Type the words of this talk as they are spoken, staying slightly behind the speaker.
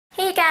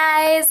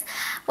guys,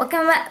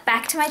 welcome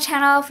back to my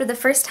channel for the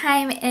first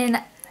time in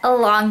a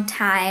long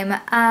time.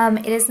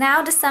 It is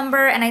now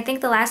December, and I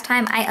think the last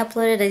time I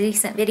uploaded a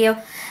decent video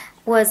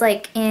was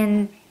like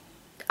in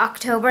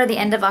October, the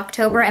end of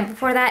October, and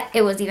before that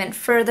it was even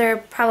further,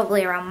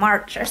 probably around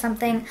March or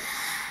something.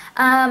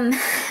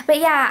 But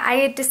yeah,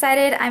 I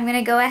decided I'm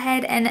gonna go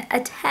ahead and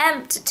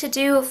attempt to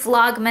do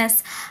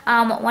Vlogmas.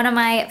 One of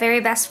my very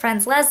best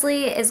friends,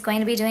 Leslie, is going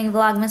to be doing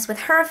Vlogmas with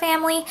her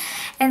family,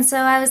 and so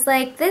I was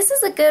like, this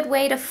is a good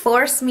way to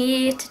force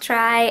me to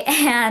try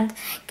and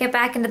get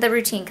back into the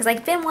routine, because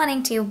I've been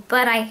wanting to,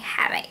 but I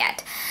haven't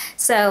yet.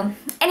 So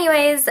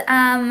anyways, they're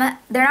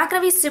not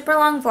going to be super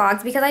long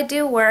vlogs because I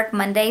do work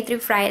Monday through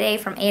Friday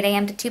from 8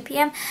 a.m. to 2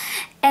 p.m.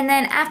 And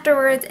then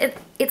afterwards,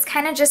 it's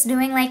kind of just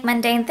doing like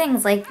mundane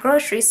things like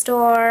grocery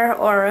store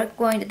or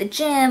going to the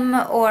gym,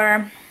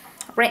 or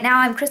right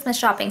now I'm Christmas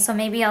shopping, so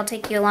maybe I'll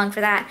take you along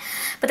for that.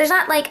 But there's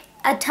not like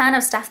a ton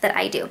of stuff that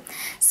I do.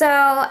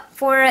 So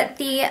for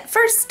the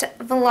first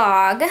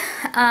vlog,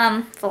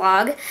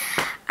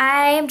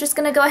 I'm just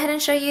gonna go ahead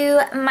and show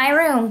you my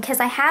room, because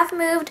I have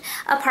moved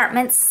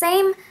apartments,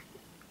 same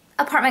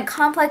apartment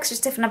complex,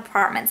 just different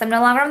apartments. I'm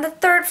no longer on the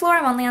third floor,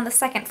 I'm only on the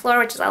second floor,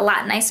 which is a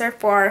lot nicer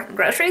for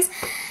groceries.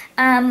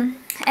 And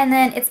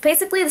then it's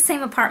basically the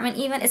same apartment,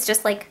 even, it's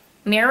just like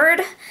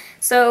mirrored.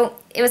 So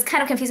it was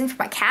kind of confusing for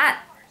my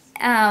cat.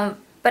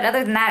 But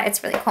other than that,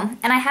 it's really cool.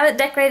 And I have it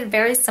decorated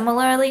very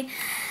similarly.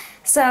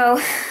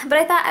 So, but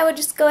I thought I would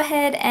just go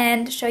ahead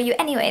and show you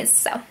anyways,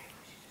 so.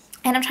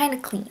 And I'm trying to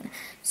clean,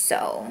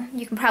 so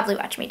you can probably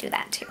watch me do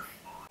that too.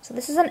 So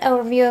this is an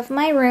overview of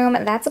my room.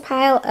 That's a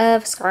pile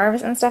of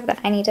scarves and stuff that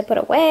I need to put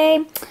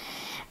away.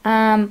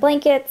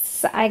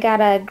 Blankets. I got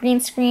a green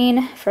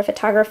screen for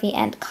photography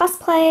and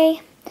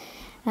cosplay.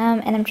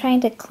 And I'm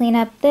trying to clean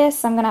up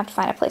this. I'm gonna have to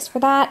find a place for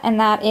that, and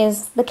that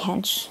is the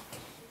Kench.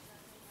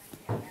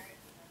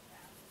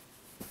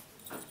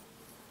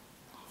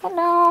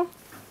 Hello.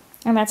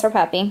 And that's her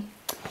puppy.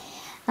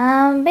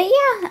 But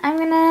yeah, I'm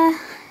gonna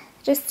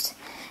just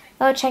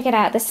go check it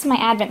out. This is my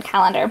advent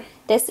calendar.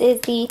 This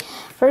is the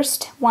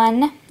first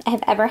one I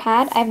have ever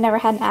had. I've never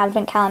had an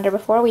advent calendar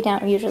before. We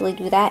don't usually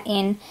do that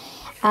in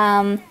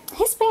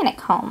Hispanic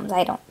homes.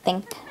 I don't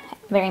think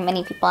very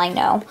many people I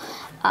know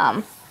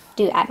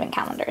do advent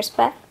calendars,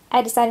 but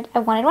I decided I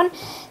wanted one.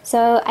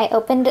 So I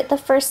opened it the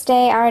first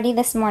day already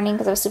this morning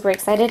because I was super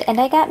excited, and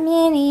I got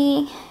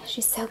Minnie.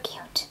 She's so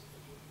cute.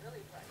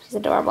 She's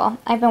adorable.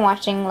 I've been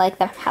watching like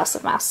the House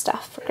of Mouse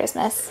stuff for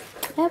Christmas.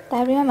 Yep, that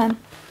would be my mom.